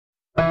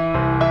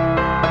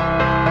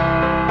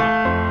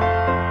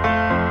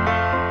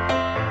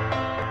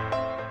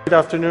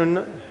Good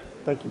afternoon.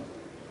 Thank you,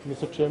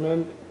 Mr.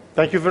 Chairman.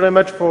 Thank you very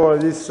much for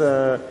this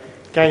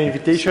kind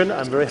invitation.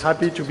 I'm very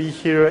happy to be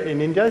here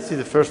in India. This is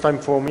the first time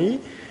for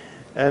me,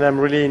 and I'm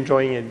really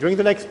enjoying it. During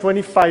the next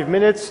 25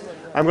 minutes,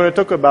 I'm going to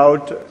talk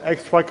about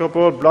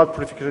extracorporeal blood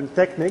purification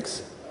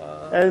techniques,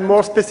 and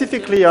more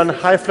specifically on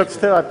high flux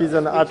therapies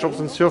and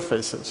adsorption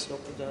surfaces.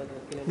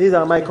 These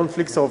are my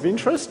conflicts of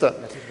interest.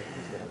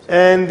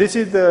 And this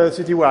is the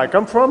city where I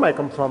come from. I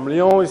come from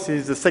Lyon. This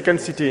is the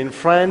second city in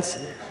France.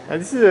 And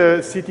this is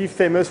a city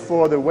famous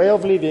for the way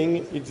of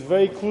living. It's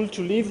very cool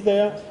to live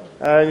there.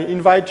 I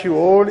invite you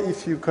all,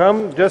 if you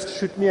come, just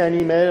shoot me an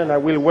email and I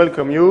will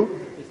welcome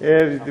you.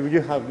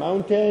 You have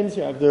mountains,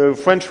 you have the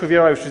French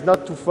Riviera, which is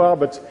not too far,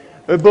 but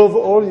above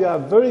all, you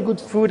have very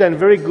good food and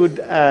very good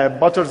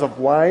bottles of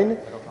wine.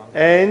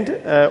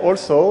 And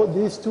also,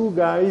 these two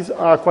guys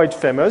are quite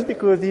famous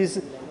because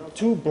these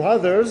two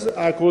brothers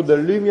are called the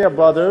Lumière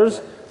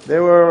brothers. They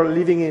were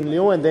living in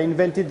Lyon and they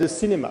invented the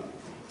cinema.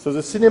 So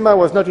the cinema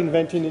was not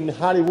invented in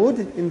Hollywood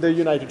in the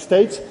United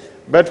States,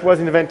 but was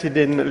invented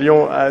in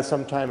Lyon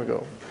some time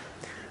ago.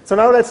 So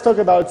now let's talk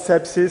about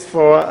sepsis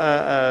for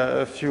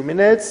a few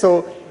minutes.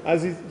 So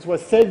as it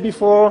was said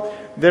before,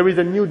 there is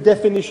a new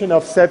definition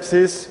of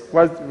sepsis,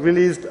 was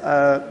released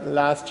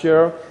last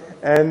year.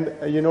 And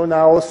you know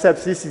now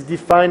sepsis is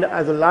defined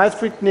as a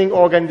life-threatening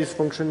organ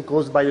dysfunction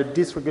caused by a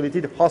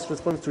dysregulated host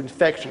response to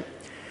infection.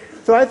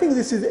 So I think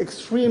this is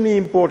extremely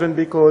important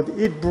because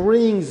it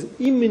brings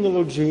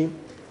immunology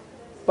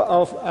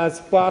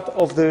as part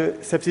of the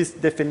sepsis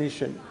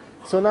definition.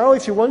 So now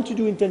if you want to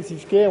do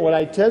intensive care, what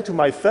I tell to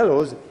my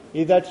fellows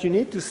is that you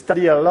need to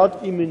study a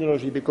lot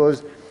immunology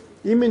because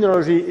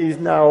immunology is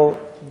now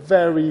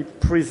very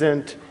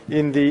present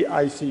in the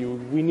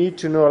ICU. We need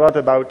to know a lot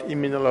about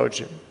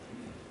immunology.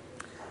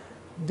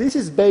 This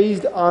is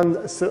based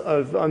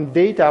on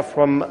data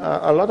from,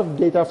 a lot of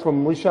data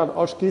from Richard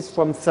Hotchkiss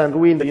from St.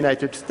 Louis in the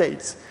United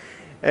States.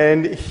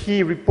 And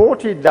he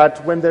reported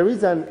that when there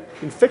is an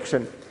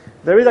infection,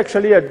 there is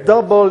actually a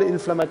double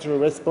inflammatory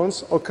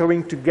response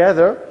occurring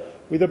together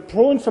with a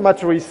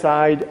pro-inflammatory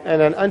side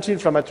and an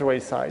anti-inflammatory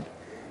side.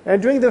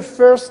 And during the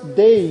first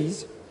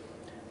days,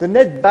 the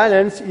net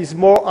balance is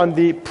more on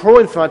the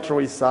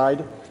pro-inflammatory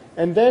side.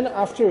 And then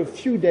after a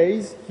few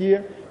days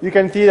here, you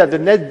can see that the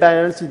net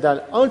balance is on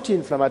the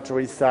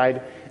anti-inflammatory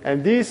side,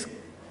 and this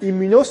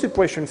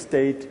immunosuppression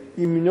state,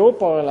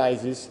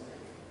 immunoparalysis,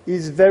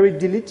 is very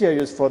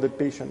deleterious for the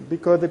patient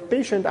because the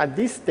patient at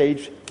this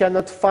stage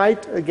cannot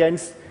fight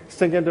against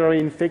secondary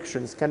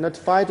infections, cannot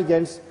fight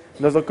against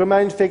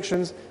nosocomial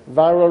infections,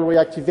 viral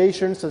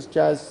reactivations such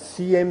as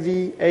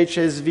CMV,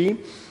 HSV,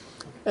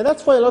 and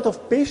that's why a lot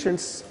of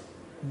patients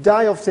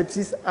die of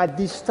sepsis at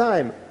this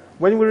time.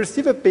 When we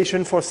receive a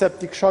patient for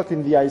septic shock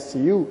in the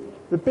ICU,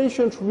 the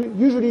patient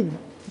usually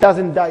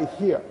doesn't die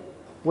here.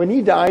 When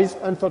he dies,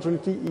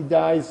 unfortunately, he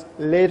dies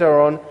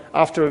later on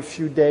after a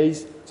few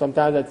days,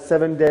 sometimes at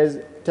 7 days,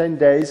 10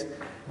 days,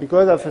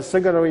 because of a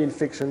secondary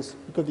infections,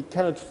 because he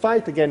cannot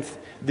fight against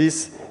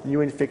this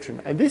new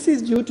infection. And this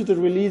is due to the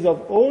release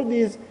of all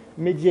these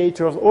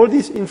mediators, all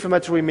these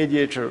inflammatory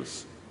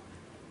mediators.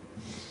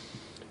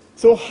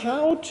 So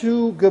how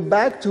to go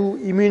back to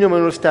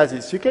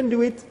immunohomeostasis? You can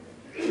do it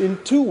in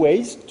two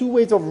ways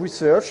of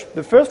research.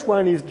 The first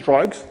one is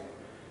drugs.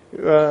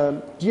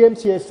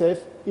 GM-CSF,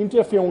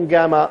 interferon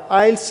gamma,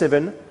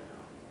 IL-7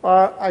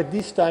 are at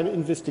this time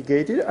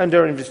investigated,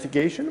 under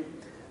investigation,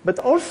 but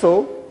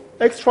also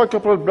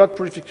extracorporeal blood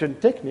purification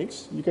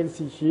techniques, you can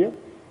see here,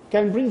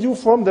 can bring you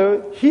from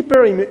the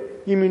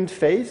hyperimmune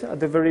phase at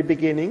the very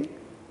beginning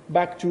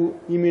back to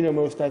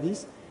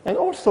immunohomeostasis, and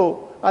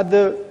also at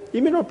the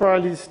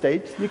immunoparalysis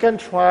state, you can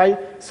try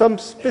some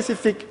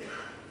specific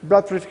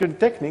blood purification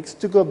techniques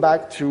to go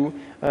back to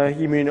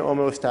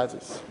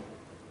immunohomeostasis.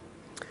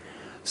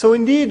 So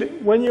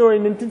indeed, when you're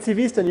an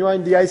intensivist and you are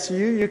in the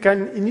ICU, you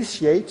can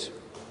initiate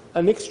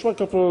an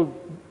extracorporeal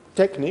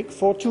technique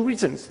for two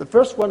reasons. The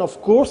first one,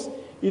 of course,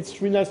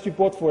 is renal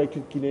support for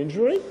acute kidney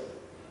injury.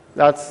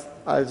 That's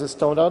as a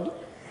standard.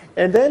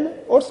 And then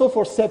also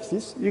for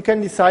sepsis, you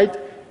can decide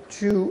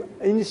to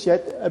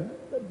initiate a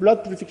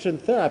blood purification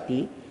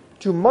therapy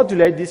to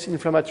modulate this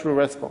inflammatory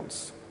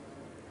response.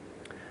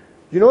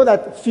 You know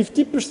that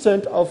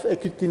 50% of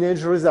acute kidney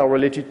injuries are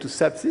related to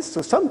sepsis,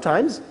 so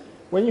sometimes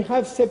when you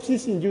have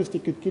sepsis-induced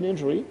acute kidney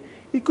injury,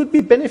 it could be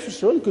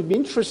beneficial, it could be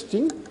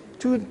interesting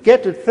to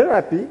get a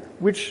therapy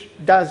which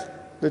does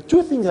the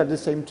two things at the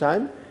same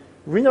time,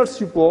 renal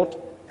support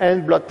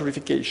and blood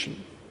purification.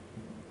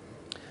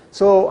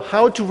 So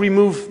how to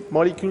remove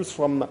molecules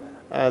from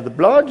the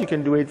blood? You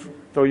can do it,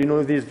 so you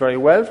know this very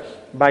well,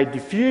 by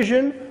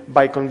diffusion,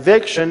 by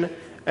convection,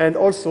 and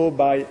also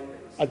by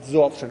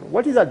adsorption.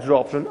 What is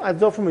adsorption?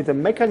 Adsorption is a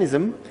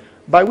mechanism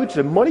by which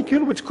the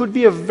molecule, which could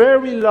be a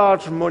very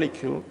large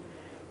molecule,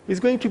 is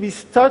going to be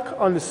stuck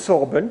on the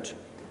sorbent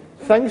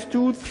thanks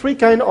to three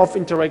kinds of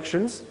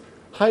interactions: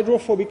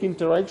 hydrophobic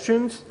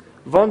interactions,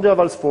 van der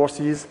Waals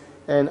forces,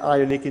 and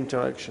ionic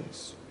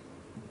interactions.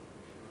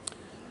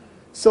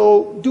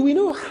 So do we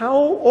know how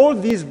all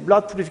these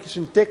blood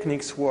purification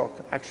techniques work,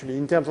 actually,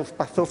 in terms of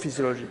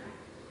pathophysiology?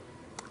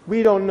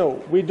 We don't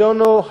know. We don't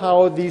know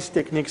how these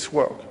techniques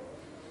work.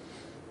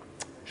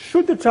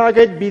 Should the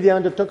target be the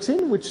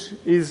endotoxin, which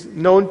is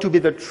known to be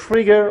the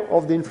trigger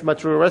of the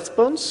inflammatory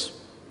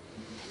response?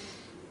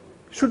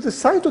 Should the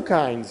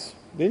cytokines,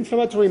 the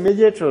inflammatory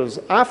mediators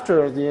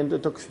after the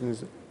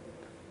endotoxins,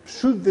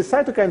 should the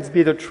cytokines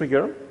be the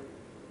trigger?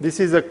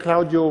 This is a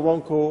Claudio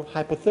Ronco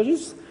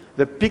hypothesis,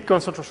 the peak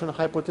concentration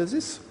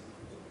hypothesis.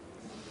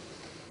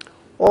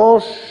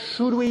 Or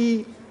should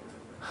we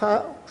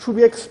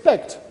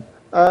expect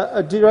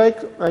an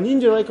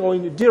indirect or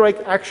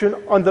direct action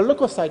on the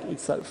leukocyte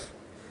itself?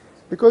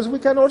 Because we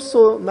can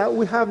also,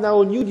 we have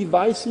now new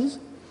devices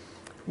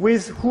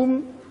with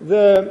whom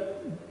the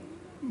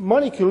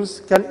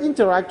molecules can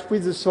interact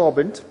with the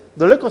sorbent,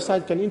 the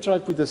leukocyte can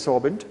interact with the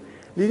sorbent,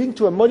 leading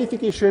to a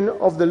modification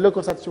of the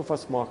leukocyte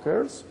surface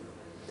markers.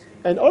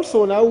 And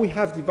also now we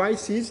have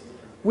devices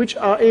which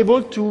are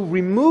able to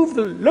remove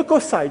the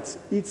leukocytes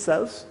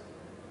itself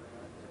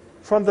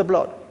from the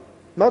blood.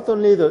 Not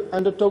only the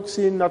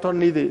endotoxin, not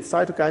only the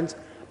cytokines,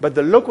 but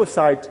the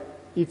leukocyte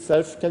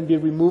itself can be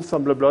removed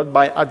from the blood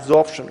by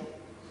adsorption.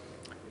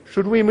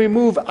 Should we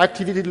remove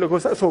activated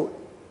leukocytes? So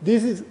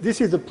this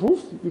is the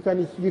proof.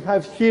 You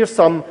have here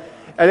some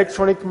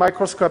electronic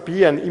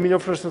microscopy and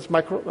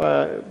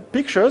immunofluorescence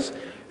pictures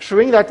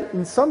showing that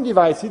in some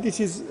devices, this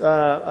is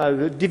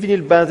the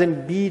divinyl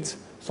benzene beads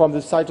from the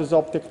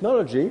CytoSorb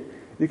technology.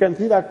 You can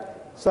see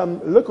that some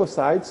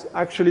leukocytes,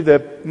 actually the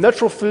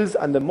neutrophils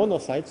and the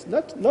monocytes,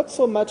 not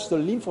so much the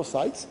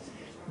lymphocytes,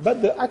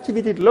 but the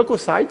activated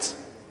leukocytes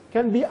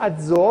can be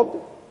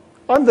adsorbed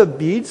on the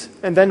beads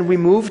and then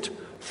removed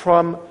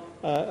from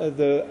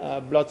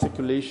the blood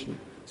circulation.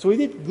 So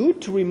is it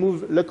good to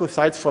remove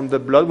leukocytes from the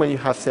blood when you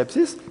have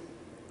sepsis?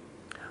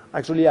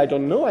 Actually, I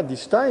don't know at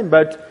this time,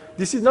 but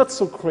this is not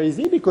so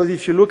crazy because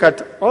if you look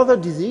at other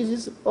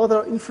diseases,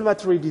 other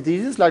inflammatory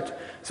diseases,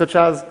 such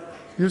as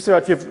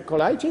ulcerative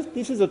colitis,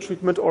 this is a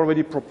treatment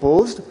already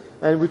proposed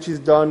and which is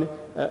done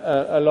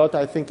a lot,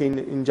 I think,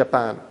 in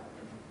Japan.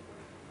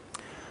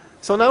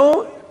 So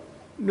now,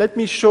 let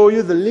me show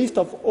you the list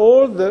of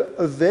all the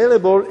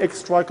available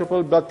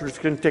extracorporeal blood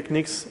purification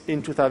techniques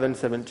in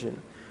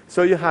 2017.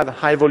 So you have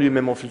high-volume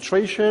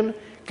hemofiltration,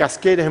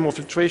 cascade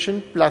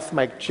hemofiltration,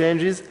 plasma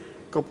exchanges,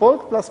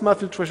 coupled plasma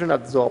filtration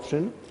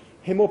adsorption,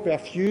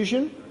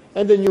 hemoperfusion,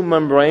 and the new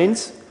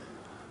membranes,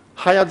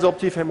 high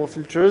adsorptive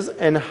hemofilters,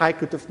 and high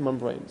cutoff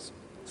membranes.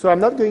 So I'm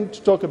not going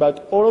to talk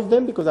about all of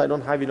them because I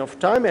don't have enough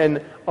time,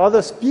 and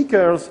other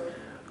speakers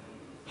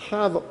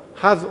have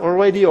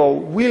already or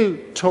will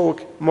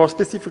talk more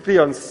specifically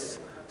on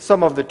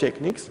some of the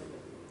techniques.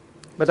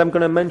 But I'm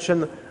going to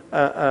mention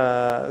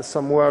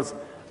some words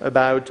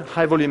about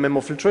high-volume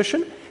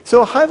hemofiltration.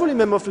 So high-volume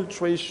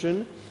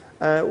hemofiltration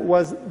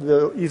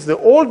is the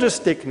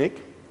oldest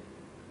technique,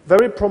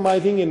 very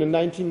promising in the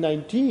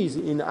 1990s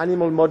in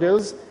animal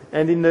models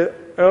and in the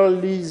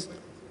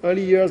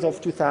early years of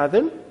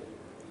 2000,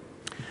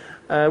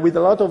 with a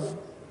lot of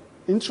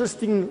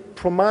interesting,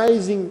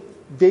 promising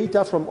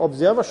data from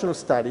observational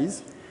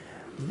studies.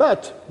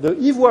 But the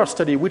IVOIR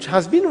study, which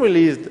has been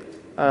released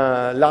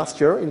last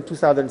year in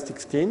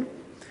 2016,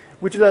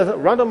 which is a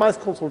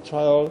randomized control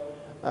trial,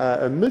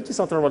 a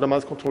multi-center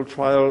randomized control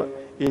trial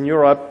in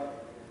Europe,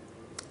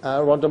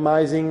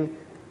 randomizing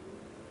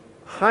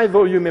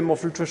high-volume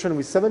hemofiltration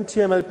with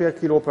 70 ml per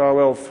kilo per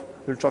hour of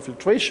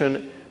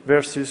ultrafiltration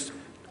versus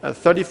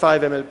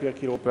 35 ml per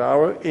kilo per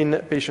hour in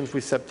patients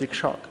with septic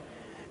shock.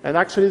 And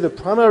actually, the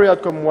primary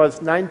outcome was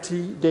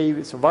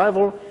 90-day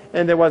survival,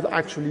 and there was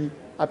actually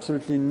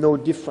absolutely no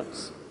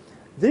difference.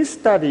 This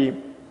study,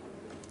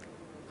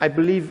 I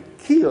believe,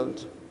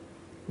 killed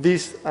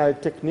this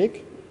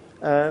technique,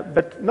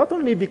 but not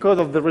only because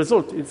of the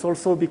result, it's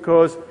also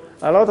because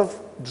a lot of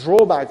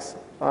drawbacks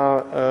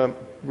are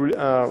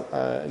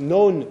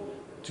known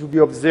to be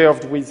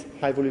observed with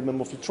high-volume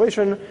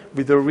hemofiltration,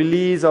 with the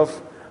release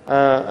of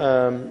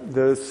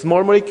the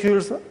small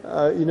molecules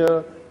in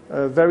a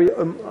very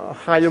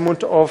high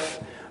amount of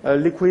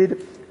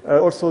liquid.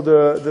 Also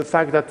the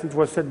fact that it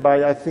was said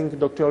by, I think,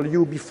 Dr.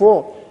 Liu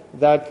before,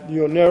 that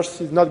your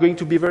nurse is not going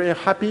to be very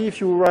happy if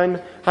you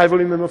run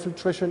high-volume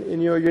hemofiltration in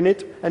your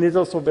unit, and it's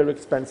also very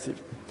expensive.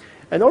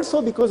 And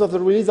also because of the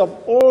release of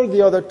all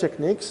the other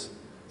techniques.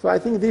 So I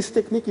think this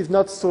technique is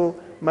not so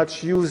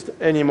much used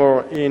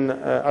anymore,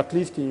 at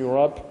least in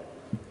Europe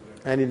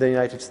and in the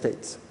United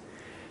States.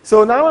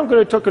 So now I'm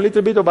going to talk a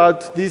little bit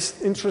about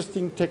this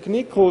interesting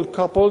technique called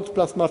coupled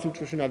plasma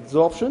filtration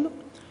adsorption.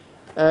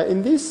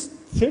 In this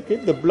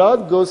circuit, the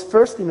blood goes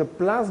first in a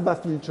plasma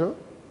filter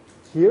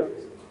here,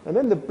 and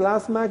then the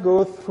plasma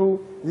goes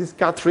through this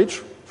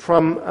cartridge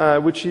from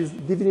which is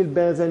divinyl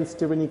benzene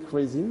styrenic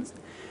resins.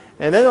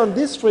 And then on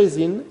this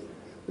resin,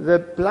 the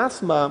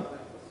plasma,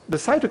 the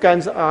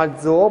cytokines are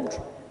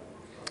adsorbed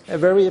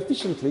very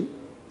efficiently.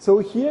 So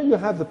here you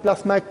have the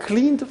plasma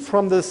cleaned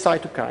from the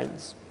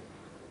cytokines.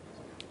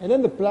 And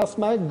then the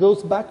plasma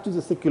goes back to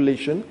the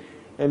circulation.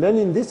 And then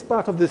in this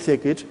part of the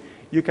circuit,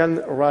 you can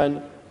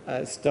run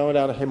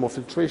standard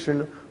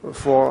hemofiltration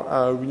for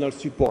renal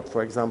support,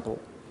 for example.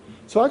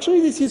 So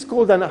actually, this is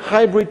called a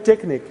hybrid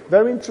technique.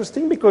 Very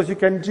interesting because you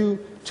can do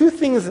two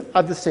things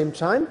at the same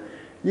time.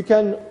 You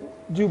can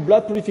do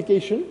blood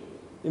purification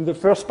in the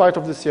first part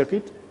of the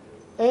circuit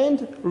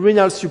and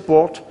renal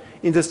support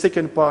in the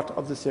second part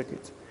of the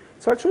circuit.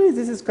 So actually,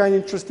 this is kind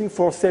of interesting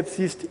for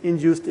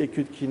sepsis-induced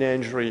acute kidney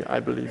injury, I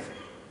believe.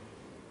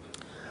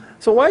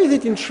 So why is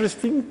it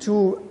interesting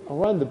to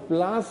run the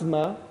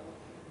plasma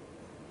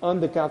on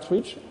the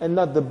cartridge and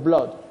not the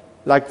blood,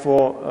 like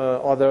for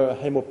other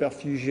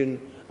hemoperfusion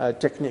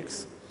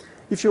techniques?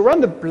 If you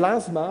run the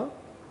plasma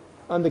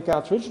on the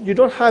cartridge, you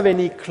don't have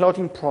any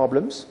clotting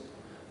problems.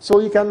 So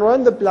you can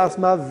run the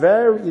plasma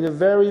in a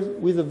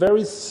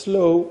very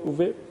slow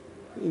way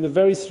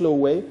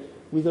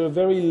with a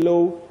very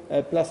low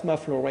plasma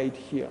flow rate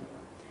here.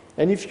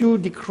 And if you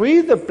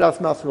decrease the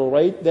plasma flow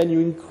rate, then you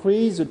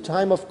increase the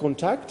time of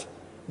contact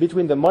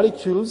between the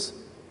molecules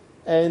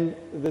and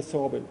the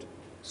sorbent.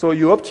 So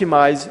you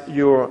optimize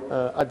your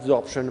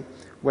adsorption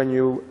when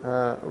you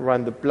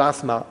run the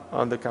plasma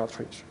on the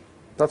cartridge.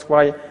 That's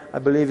why I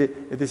believe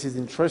this is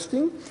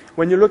interesting.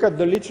 When you look at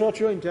the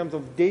literature in terms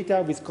of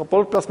data with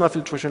coupled plasma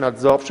filtration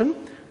adsorption,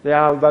 there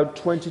are about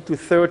 20 to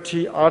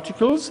 30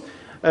 articles.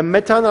 A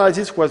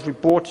meta-analysis was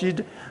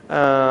reported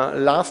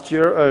last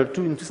year,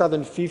 in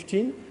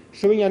 2015,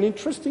 showing an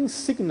interesting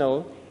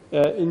signal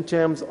in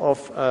terms of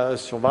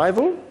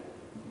survival.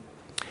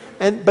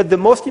 But the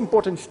most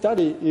important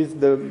study is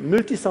the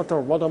multi-center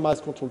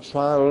randomized controlled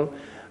trial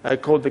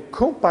called the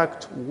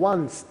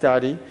COMPACT-1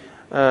 study,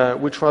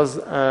 which was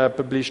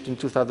published in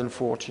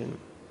 2014.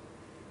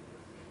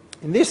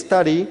 In this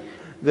study,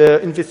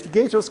 the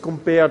investigators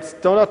compared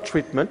standard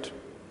treatment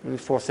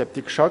for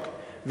septic shock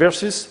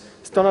versus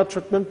standard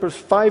treatment plus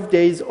 5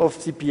 days of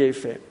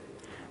CPFA.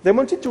 They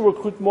wanted to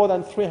recruit more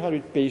than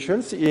 300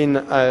 patients in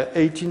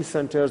 18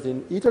 centers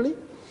in Italy,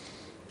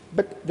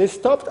 but they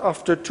stopped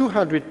after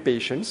 200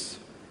 patients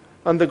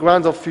on the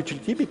grounds of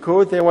futility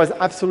because there was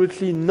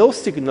absolutely no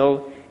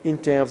signal in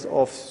terms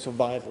of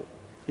survival.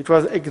 It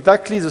was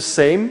exactly the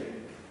same,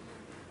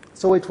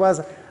 so it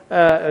was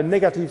a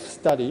negative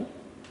study.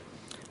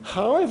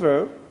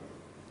 However,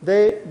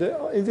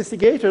 the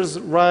investigators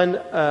ran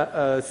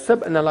a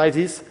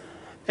sub-analysis,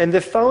 and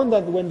they found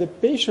that when the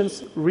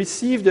patients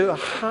received a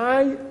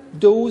high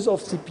dose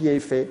of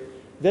CPFA,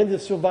 then the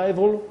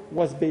survival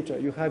was better.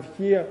 You have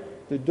here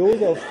the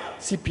dose of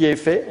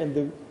CPFA,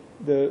 and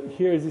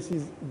here this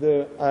is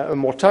the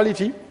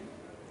mortality.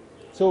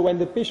 So when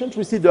the patient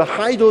received a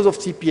high dose of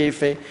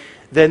CPFA,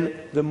 then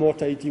the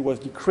mortality was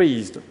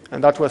decreased,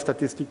 and that was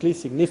statistically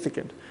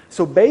significant.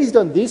 So based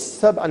on this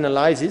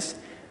sub-analysis,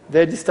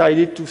 they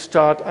decided to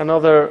start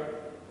another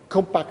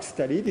COMPACT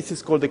study. This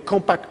is called the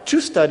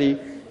COMPACT-2 study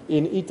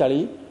in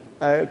Italy,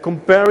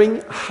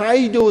 comparing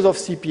high dose of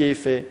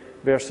CPFA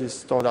versus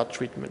standard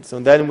treatments.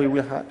 And then we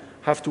will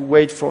have to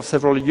wait for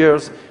several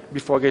years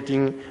before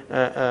getting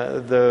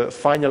the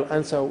final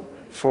answer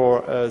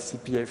for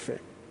CPFA.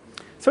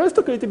 So let's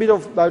talk a little bit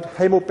about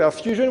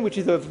hemoperfusion, which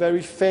is a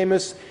very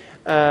famous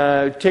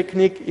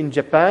technique in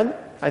Japan.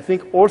 I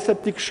think all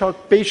septic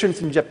shock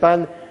patients in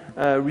Japan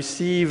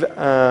receive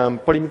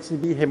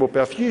polymyxin B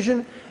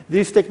hemoperfusion.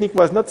 This technique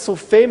was not so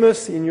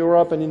famous in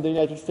Europe and in the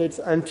United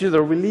States until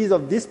the release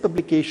of this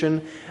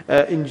publication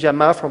in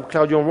JAMA from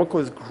Claudio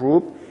Rocco's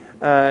group.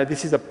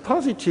 This is a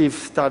positive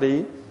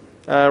study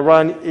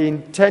run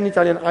in 10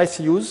 Italian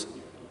ICUs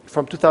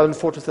from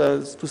 2004 to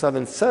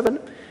 2007,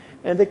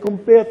 and they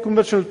compared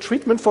conventional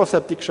treatment for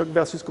septic shock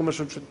versus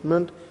conventional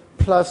treatment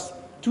plus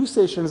 2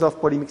 sessions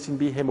of polymyxin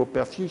B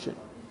hemoperfusion.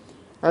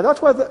 And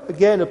that was,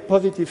 again, a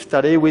positive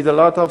study with a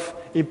lot of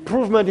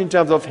improvement in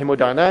terms of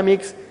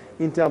hemodynamics,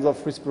 in terms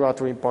of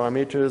respiratory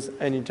parameters,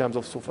 and in terms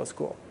of SOFA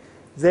score.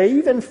 They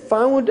even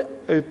found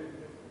a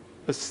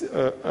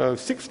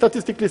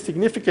statistically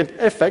significant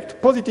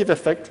effect, positive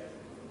effect,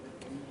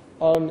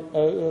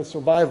 on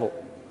survival.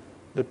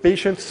 The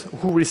patients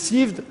who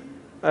received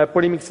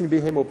polymyxin B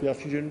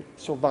hemoperfusion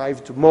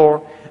survived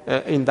more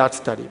in that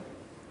study.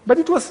 But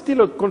it was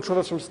still a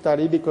controversial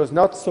study because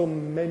not so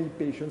many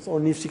patients,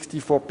 only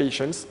 64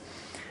 patients.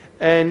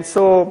 And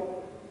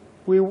so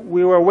we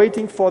were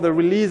waiting for the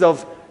release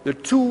of the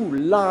 2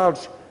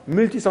 large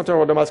multi-center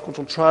randomized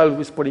controlled trials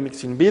with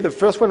polymyxin B. The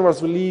first one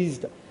was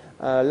released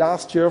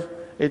last year.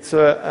 It's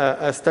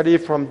a study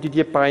from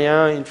Didier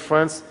Payen in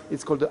France.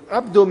 It's called the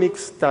Abdomix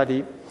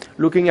study,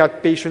 looking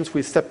at patients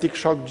with septic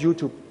shock due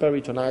to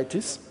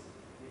peritonitis.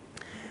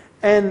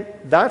 And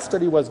that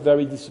study was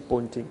very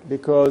disappointing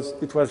because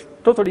it was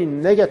totally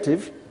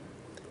negative.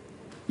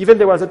 Even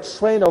there was a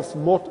trend of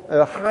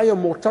higher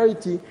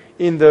mortality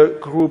in the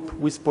group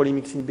with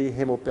polymyxin B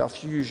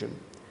hemoperfusion.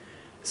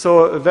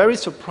 So very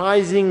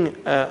surprising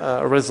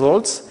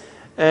results.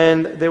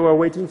 And they were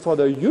waiting for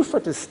the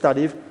Euphrates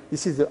study.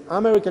 This is the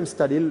American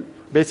study,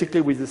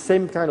 basically with the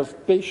same kind of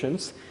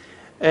patients.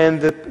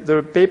 And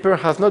the paper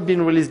has not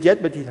been released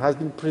yet, but it has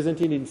been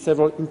presented in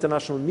several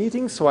international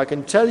meetings. So I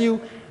can tell you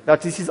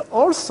that this is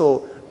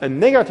also a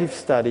negative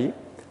study.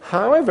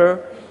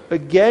 However,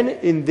 again,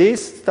 in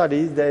this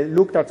study, they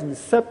looked at the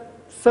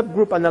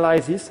subgroup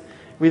analysis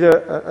with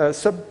a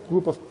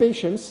subgroup of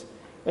patients.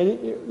 And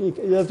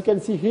as you can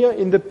see here,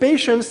 in the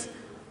patients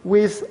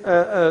with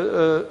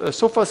a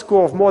SOFA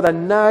score of more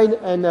than 9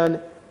 and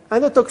an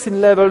endotoxin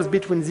levels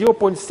between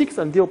 0.6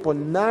 and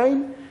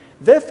 0.9,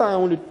 they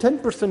found a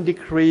 10%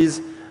 decrease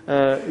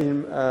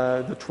in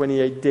the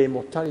 28-day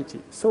mortality.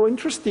 So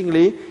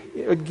interestingly,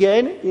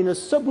 again, in a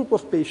subgroup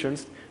of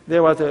patients,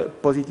 there was a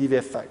positive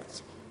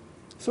effect.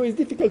 So it's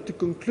difficult to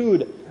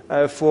conclude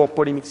for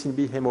polymyxin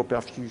B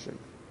hemoperfusion.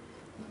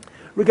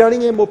 Regarding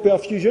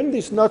hemoperfusion,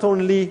 there's not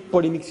only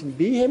polymyxin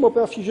B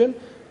hemoperfusion,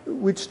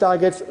 which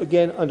targets,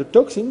 again,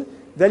 endotoxin.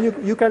 Then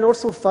you can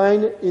also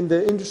find in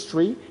the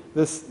industry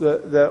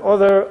the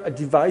other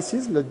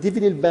devices, the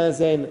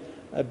divinylbenzene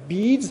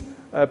beads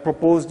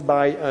proposed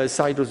by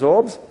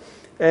Cytosorbs.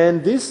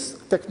 And this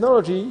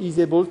technology is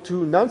able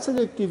to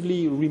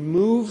non-selectively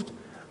remove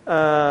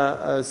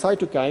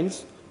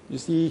cytokines. You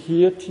see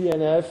here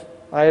TNF,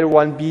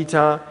 IL-1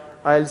 beta,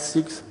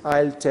 IL-6,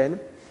 IL-10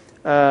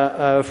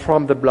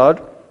 from the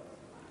blood.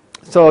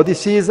 So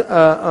this is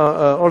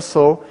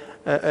also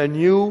a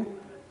new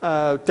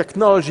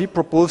technology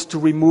proposed to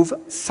remove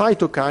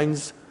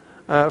cytokines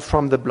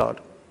from the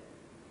blood.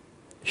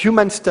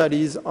 Human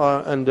studies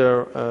are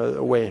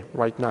underway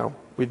right now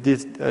with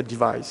this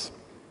device.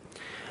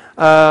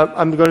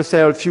 I'm going to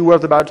say a few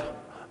words about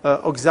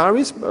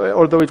Oxaris,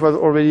 although it was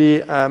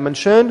already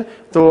mentioned.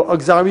 So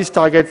Oxaris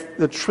targets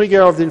the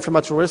trigger of the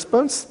inflammatory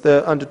response,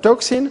 the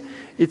endotoxin.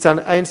 It's an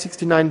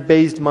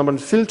IN69-based membrane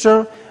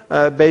filter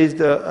based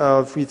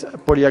with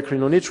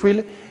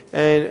polyacrylonitrile,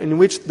 and in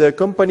which the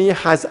company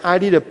has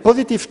added a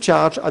positive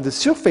charge at the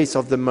surface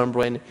of the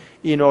membrane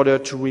in order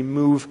to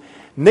remove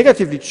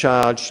negatively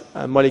charged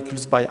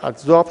molecules by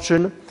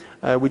adsorption,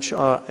 which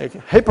are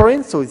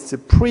heparin, so it's a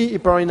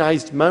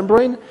pre-heparinized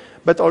membrane,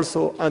 but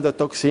also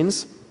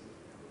endotoxins.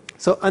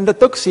 So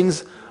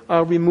endotoxins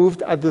are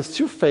removed at the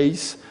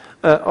surface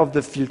of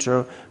the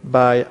filter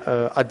by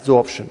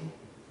adsorption.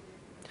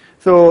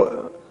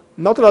 So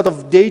not a lot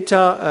of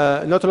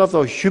data, not a lot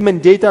of human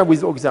data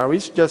with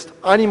Oxaris, just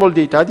animal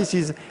data. This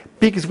is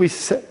pigs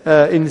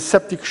in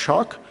septic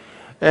shock.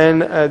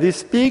 And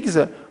these pigs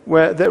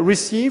they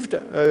received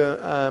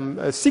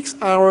a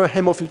 6-hour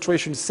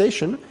hemofiltration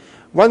session.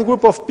 One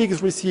group of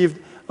pigs received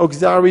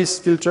Oxaris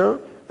filter,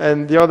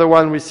 and the other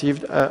one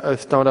received a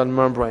standard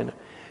membrane.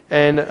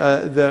 And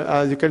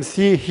as you can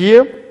see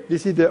here,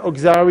 this is the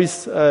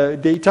Oxaris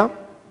data.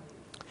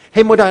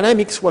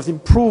 Hemodynamics was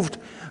improved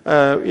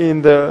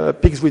in the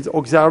pigs with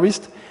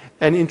Oxaris,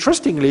 and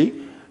interestingly,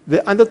 the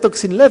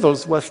endotoxin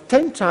levels was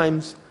 10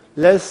 times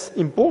less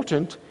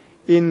important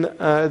in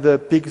the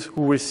pigs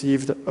who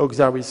received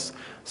Oxaris.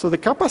 So the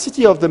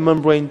capacity of the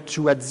membrane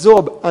to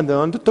absorb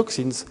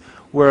endotoxins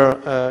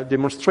were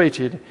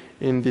demonstrated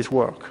in this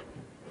work.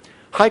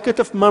 High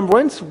cutoff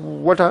membranes,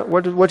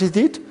 what is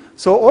it?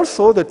 So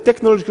also the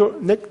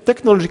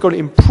technological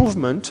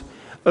improvement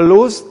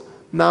allows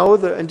now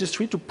the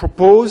industry to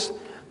propose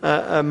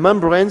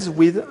membranes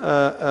with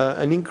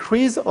an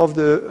increase of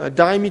the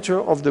diameter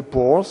of the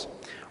pores,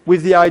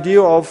 with the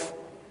idea of,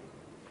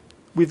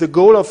 with the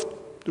goal of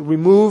to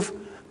remove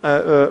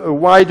a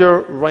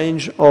wider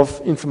range of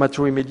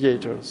inflammatory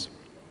mediators.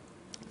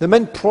 The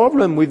main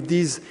problem with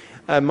these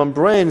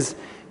membranes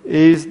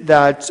is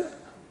that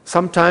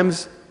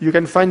sometimes you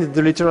can find in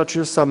the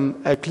literature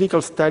some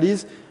clinical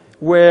studies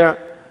where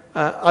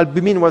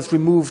albumin was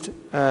removed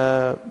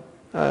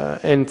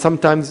and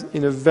sometimes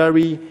in a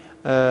very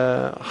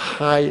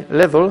high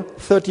level,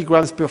 30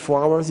 grams per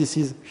 4 hours. This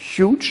is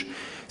huge.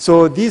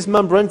 So these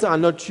membranes are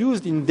not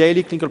used in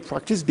daily clinical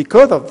practice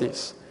because of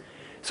this.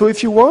 So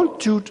if you want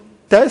to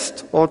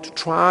test or to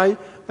try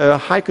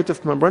high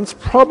cutoff membranes,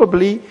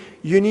 probably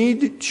you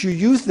need to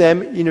use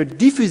them in a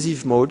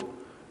diffusive mode,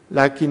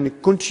 like in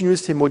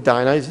continuous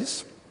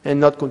hemodialysis and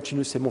not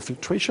continuous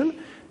hemofiltration,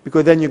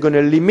 because then you're going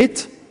to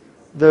limit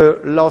the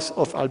loss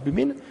of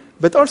albumin.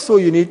 But also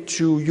you need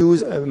to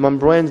use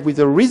membranes with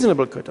a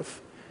reasonable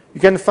cutoff. You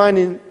can find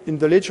in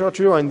the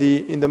literature and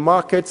in the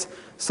markets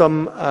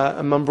some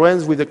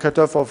membranes with a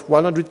cutoff of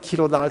 100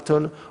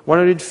 kilodalton,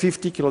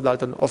 150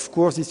 kilodalton. Of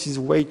course, this is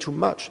way too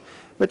much.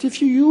 But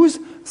if you use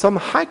some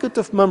high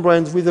cutoff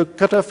membranes with a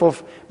cutoff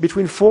of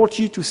between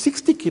 40 to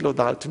 60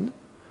 kilodalton,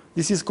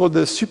 this is called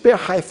the super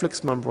high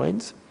flux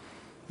membranes,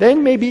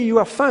 then maybe you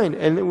are fine.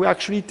 And we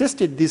actually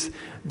tested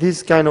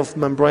these kind of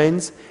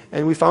membranes,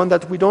 and we found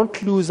that we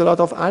don't lose a lot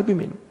of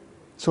albumin.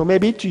 So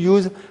maybe to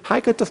use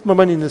high cutoff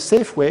membrane in a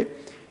safe way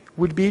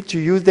would be to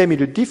use them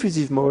in a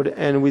diffusive mode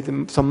and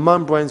with some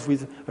membranes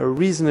with a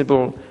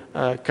reasonable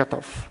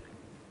cutoff.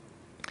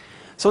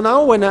 So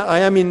now when I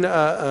am in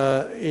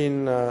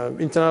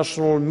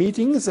international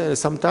meetings,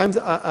 sometimes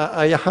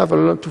I have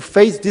to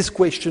face this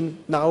question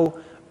now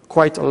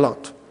quite a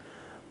lot.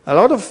 A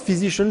lot of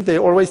physicians, they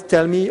always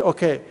tell me,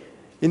 okay,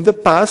 in the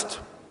past,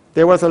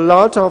 there was a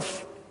lot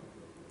of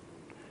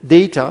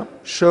data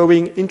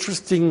showing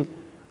interesting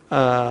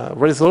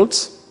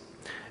results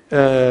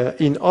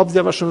in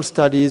observational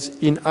studies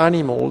in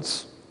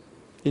animals,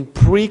 in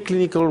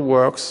preclinical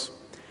works.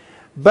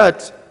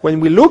 But when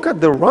we look at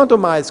the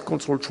randomized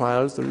control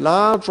trials, the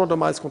large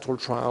randomized control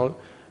trial,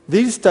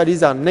 these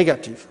studies are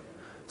negative.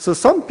 So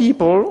some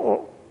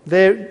people,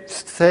 they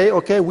say,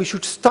 okay, we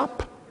should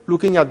stop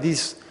looking at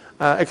these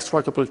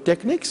extracranial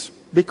techniques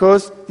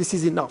because this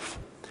is enough.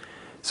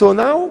 So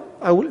now,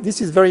 this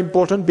is very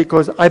important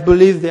because I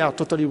believe they are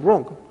totally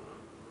wrong.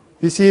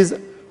 This is,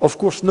 of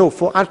course, no,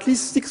 for at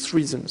least 6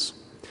 reasons.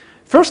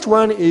 First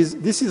one is,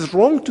 this is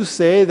wrong to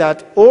say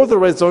that all the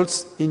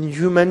results in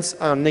humans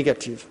are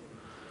negative.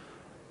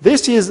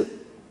 This is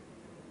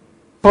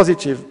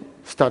positive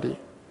study,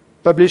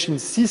 published in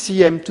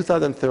CCM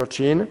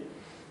 2013,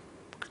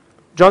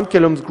 John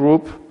Kellum's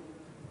group,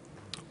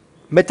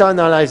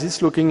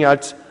 meta-analysis looking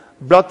at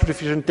blood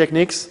purification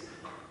techniques,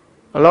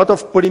 a lot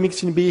of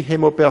polymyxin B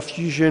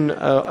hemoperfusion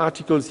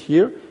articles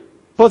here,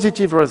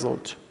 positive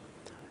result.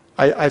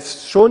 I've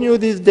shown you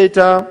this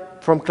data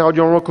from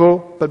Claudio Rocco,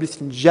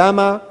 published in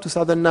JAMA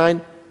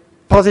 2009,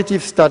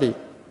 positive study.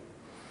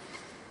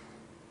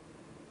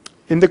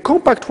 In the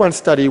compact one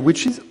study,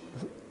 which is,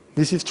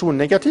 this is true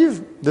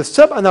negative, the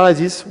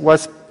sub-analysis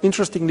was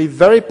interestingly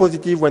very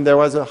positive when there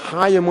was a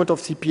high amount of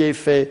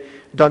CPFA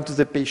done to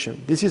the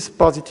patient. This is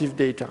positive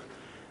data.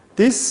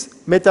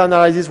 This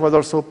meta-analysis was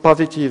also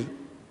positive.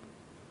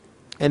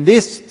 And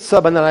this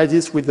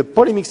sub-analysis with the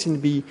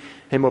polymyxin B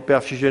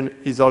hemoperfusion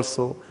is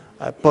also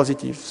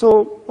positive.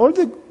 So all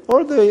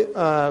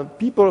the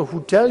people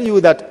who tell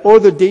you that all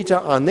the data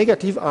are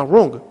negative are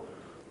wrong.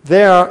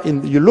 They are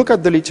you look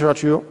at the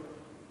literature,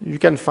 you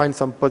can find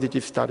some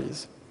positive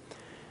studies.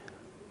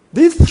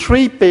 These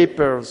 3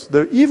 papers,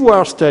 the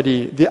IVOIR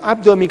study, the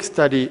Abdomic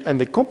study, and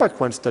the compact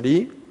one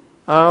study,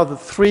 are the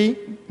 3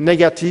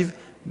 negative,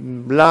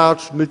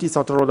 large,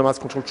 multi-center randomized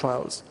control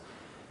trials.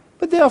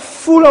 But they are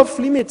full of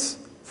limits,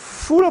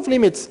 full of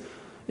limits.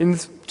 In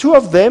 2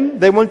 of them,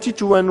 they wanted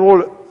to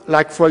enroll,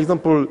 like, for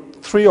example,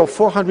 300 or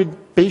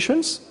 400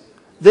 patients.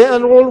 They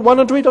enrolled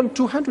 100 and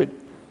 200.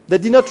 They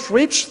did not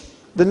reach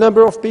the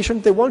number of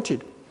patients they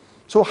wanted.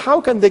 So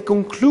how can they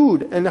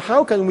conclude, and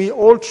how can we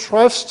all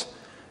trust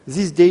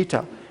this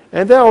data?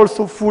 And they are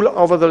also full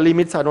over the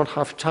limits I don't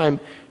have time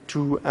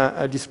to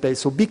display.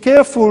 So be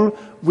careful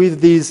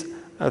with these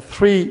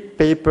 3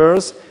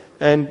 papers,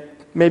 and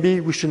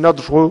maybe we should not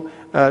draw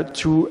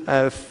too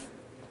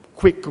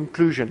quick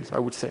conclusions, I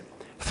would say.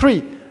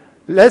 3,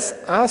 let's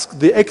ask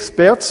the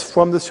experts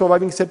from the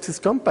Surviving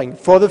Sepsis campaign.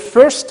 For the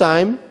first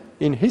time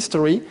in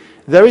history,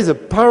 there is a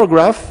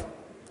paragraph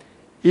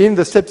in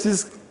the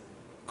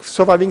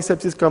Surviving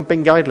Sepsis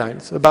campaign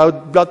guidelines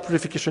about blood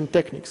purification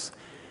techniques.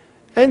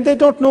 And they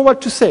don't know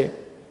what to say.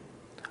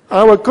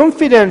 Our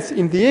confidence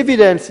in the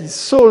evidence is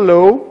so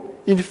low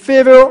in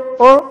favor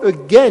or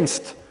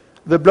against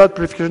the blood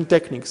purification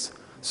techniques.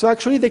 So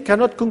actually they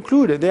cannot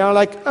conclude. They are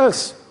like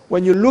us.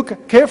 When you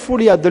look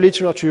carefully at the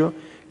literature,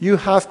 you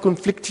have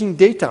conflicting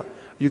data.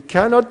 You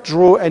cannot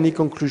draw any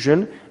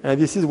conclusion, and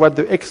this is what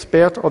the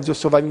expert of the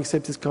Surviving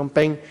Sepsis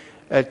campaign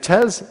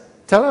tell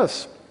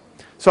us.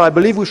 So I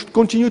believe we should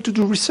continue to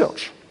do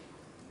research.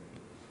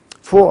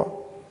 4.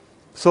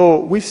 So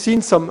we've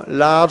seen some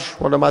large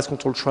randomized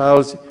control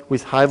trials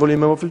with high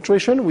volume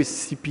hemofiltration, with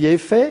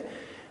CPFA,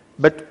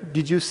 but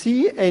did you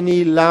see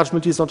any large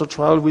multi-center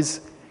trial with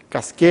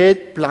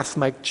cascade,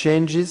 plasma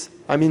changes?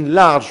 I mean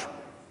large,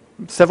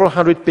 several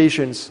hundred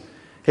patients.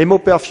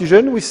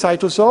 Hemoperfusion with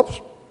cytosorbs,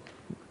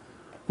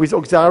 with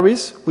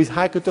auxiliaries, with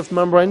high cutoff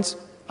membranes?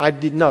 I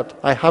did not.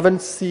 I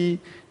haven't seen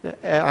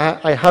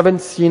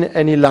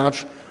any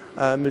large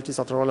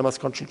multi-center randomized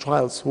control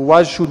trials.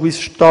 Why should we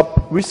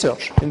stop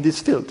research in this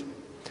field?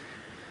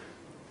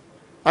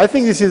 I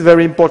think this is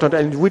very important,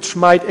 and which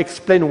might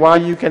explain why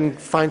you can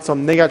find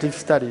some negative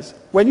studies.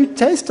 When you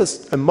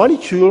test a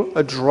molecule,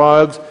 a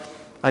drug,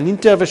 an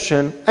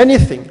intervention,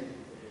 anything,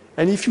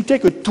 and if you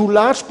take a too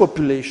large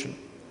population,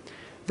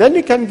 then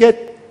you can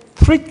get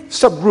 3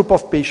 subgroups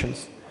of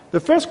patients.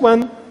 The first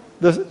one,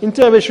 the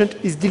intervention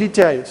is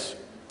deleterious.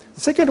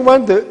 The second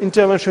one, the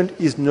intervention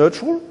is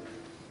neutral.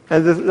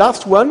 And the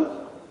last one,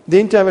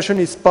 the intervention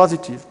is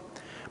positive.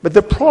 But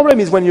the problem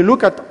is when you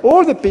look at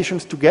all the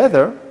patients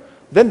together,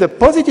 then the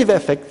positive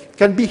effect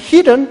can be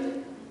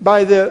hidden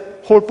by the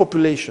whole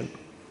population.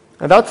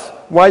 And that's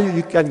why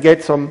you can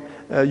get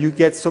you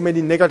get so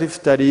many negative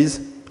studies,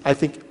 I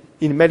think,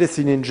 in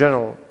medicine in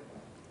general.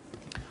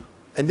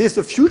 And this is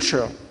the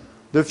future.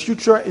 The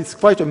future is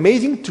quite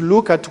amazing to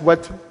look at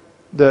what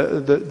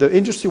the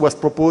industry was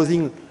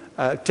proposing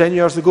 10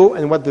 years ago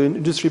and what the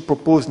industry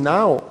proposed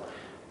now.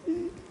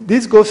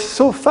 This goes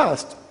so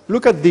fast.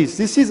 Look at this.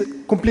 This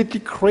is completely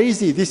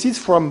crazy. This is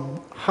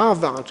from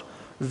Harvard.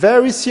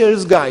 Very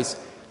serious guys.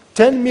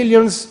 $10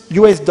 million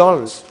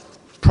US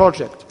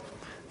project.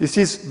 This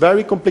is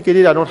very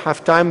complicated. I don't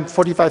have time,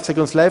 45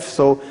 seconds left,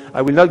 so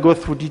I will not go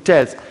through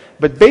details.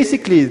 But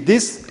basically,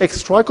 this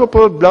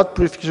extracorporeal blood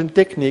purification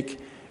technique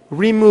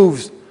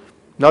removes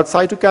not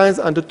cytokines,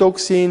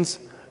 endotoxins,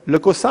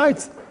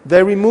 leukocytes.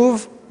 They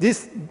remove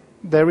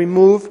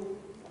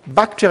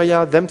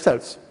bacteria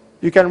themselves.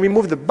 You can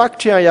remove the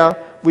bacteria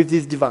with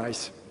this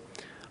device.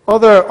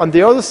 on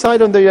the other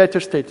side of the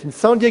United States, in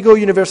San Diego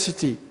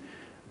University,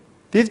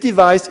 this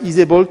device is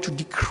able to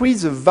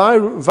decrease the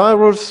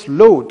virus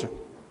load.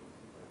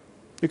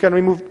 You can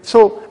remove.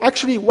 So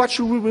actually, what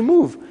should we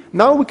remove?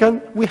 Now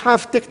we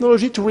have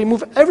technology to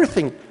remove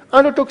everything: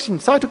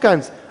 endotoxins,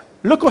 cytokines,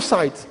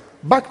 leukocytes,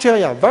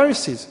 bacteria,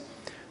 viruses.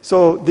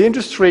 So the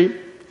industry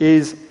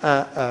is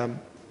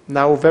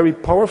now very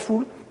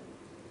powerful.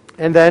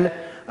 And then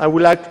I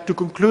would like to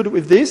conclude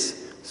with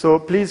this. So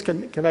please,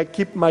 can I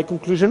keep my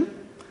conclusion?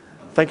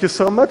 Thank you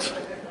so much.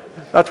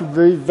 That would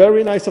be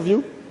very nice of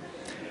you.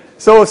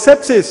 So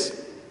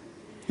sepsis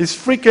is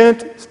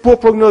frequent, it's poor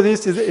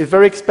prognosis, is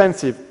very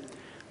expensive.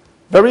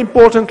 Very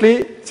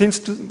importantly,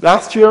 since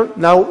last year,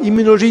 now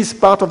immunology is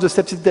part of the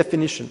sepsis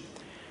definition.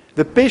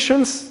 The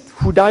patients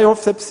who die of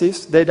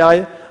sepsis, they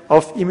die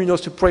of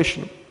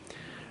immunosuppression.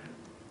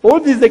 All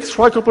these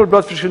extracorporeal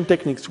blood filtration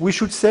techniques, we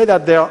should say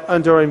that they are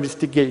under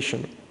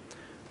investigation.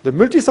 The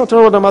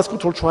multicenter randomized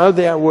control trial,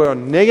 they were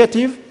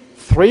negative,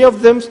 3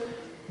 of them,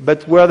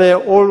 but were they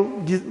all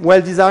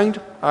well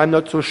designed? I'm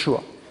not so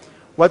sure.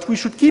 What we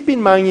should keep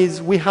in mind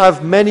is we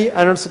have many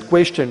unanswered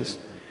questions.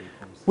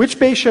 Which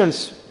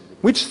patients,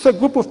 which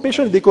subgroup of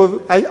patients,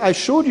 because I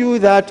showed you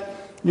that,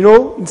 you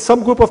know, in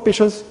some group of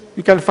patients,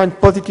 you can find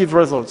positive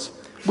results.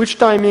 Which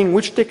timing,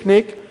 which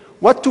technique,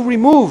 what to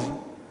remove,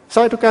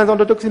 cytokines,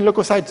 endotoxin,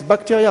 leukocytes,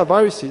 bacteria,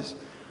 viruses.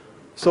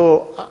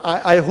 So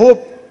I hope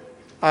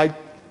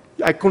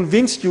I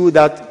convinced you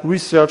that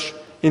research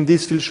in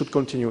this field should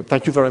continue.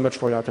 Thank you very much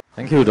for your attention.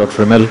 Thank you,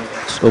 Dr. Rimmele.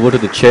 It's over to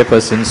the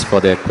chairpersons for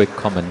their quick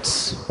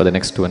comments for the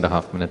next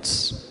 2.5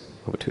 minutes.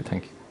 Over to you.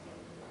 Thank you.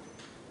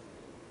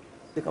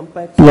 The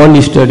compact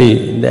one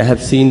study, they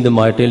have seen the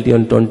mortality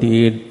on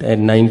 28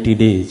 and 90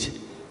 days,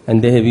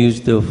 and they have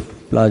used the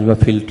plasma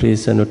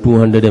filtration of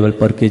 200 ml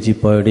per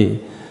kg per day.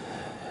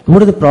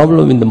 What is the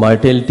problem in the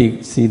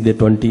mortality, see the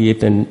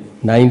 28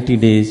 and 90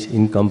 days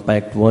in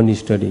compact one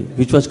study,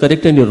 which was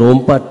corrected in the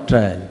ROMPA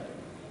trial?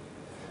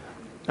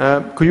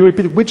 Could you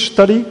repeat which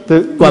study?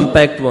 The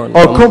compact one.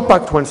 Oh,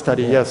 compact one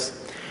study,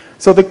 yes.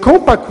 So the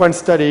compact one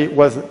study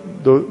was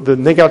the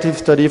negative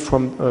study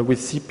from with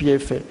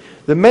CPFA.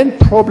 The main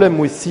problem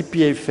with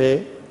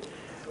CPFA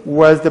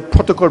was the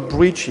protocol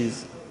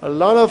breaches. A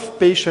lot of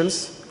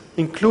patients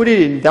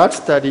included in that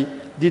study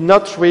did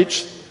not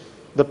reach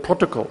the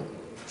protocol.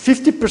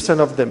 50%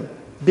 of them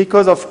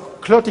because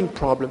of clotting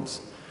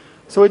problems.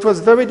 So it was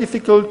very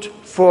difficult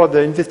for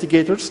the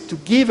investigators to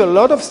give a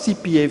lot of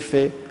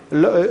CPFA,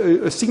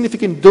 a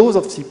significant dose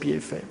of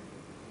CPFA.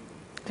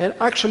 And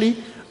actually,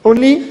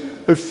 only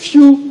a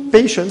few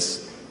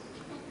patients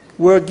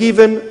were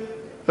given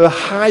a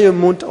high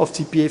amount of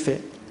CPFA.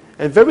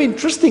 And very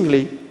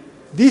interestingly,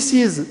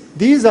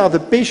 these are the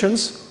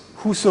patients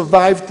who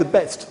survived the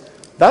best.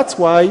 That's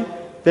why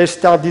they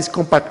start this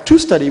compact 2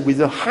 study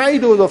with a high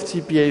dose of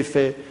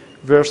CPFA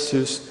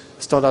versus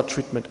standard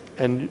treatment.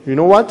 And you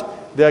know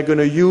what? They are going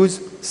to use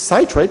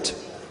citrate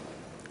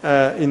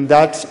in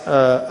that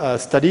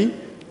study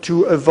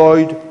to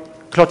avoid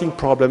clotting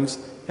problems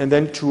and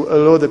then to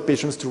allow the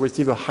patients to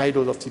receive a high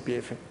dose of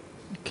CPFA.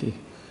 Okay.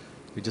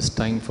 We're just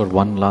time for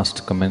one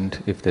last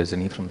comment, if there's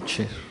any from the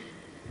chair.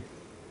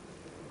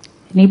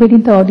 Anybody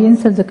in the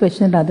audience has a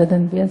question rather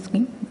than we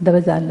asking?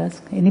 Otherwise, I'll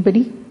ask.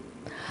 Anybody?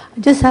 I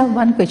just have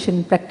one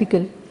question,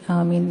 practical.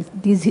 I mean,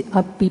 these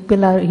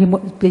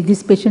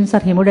patients are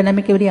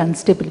hemodynamically very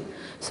unstable.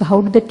 So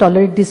how do they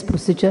tolerate this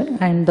procedure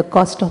and the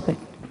cost of it?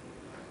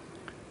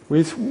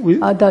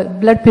 The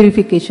blood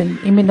purification,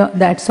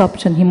 the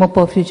adsorption,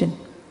 hemoperfusion.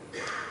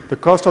 The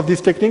cost of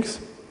these techniques?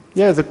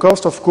 Yeah, the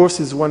cost, of course,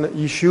 is one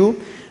issue.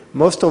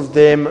 Most of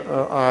them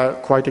are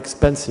quite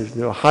expensive.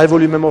 The high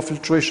volume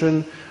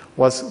hemofiltration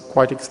was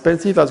quite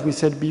expensive, as we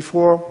said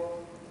before.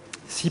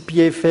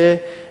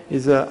 CPFA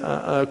is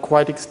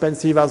quite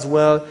expensive as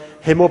well.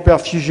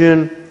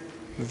 Hemoperfusion,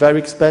 very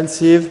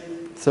expensive,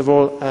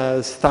 several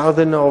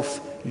thousands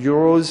of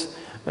euros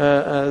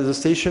the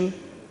session.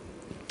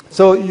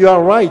 So you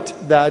are right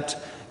that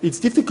it's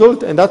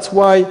difficult, and that's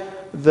why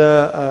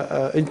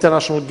the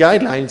international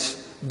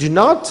guidelines do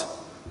not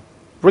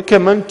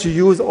recommend to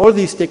use all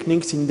these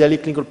techniques in daily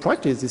clinical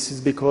practice. This is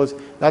because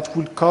that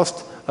would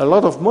cost a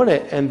lot of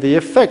money, and the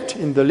effect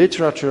in the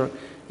literature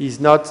is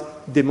not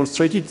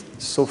demonstrated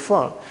so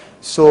far.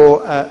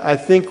 So I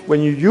think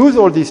when you use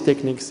all these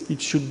techniques, it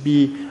should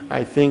be,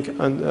 I think,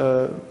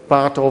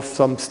 part of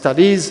some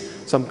studies,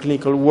 some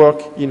clinical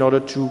work in order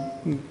to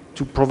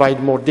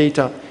provide more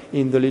data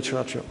in the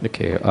literature.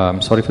 Okay,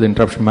 sorry for the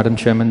interruption, Madam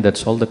Chairman.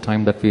 That's all the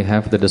time that we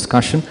have for the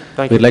discussion.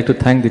 Thank We'd you. like to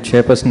thank the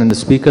chairperson and the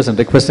speakers and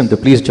request them to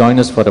please join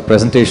us for a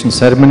presentation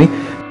ceremony.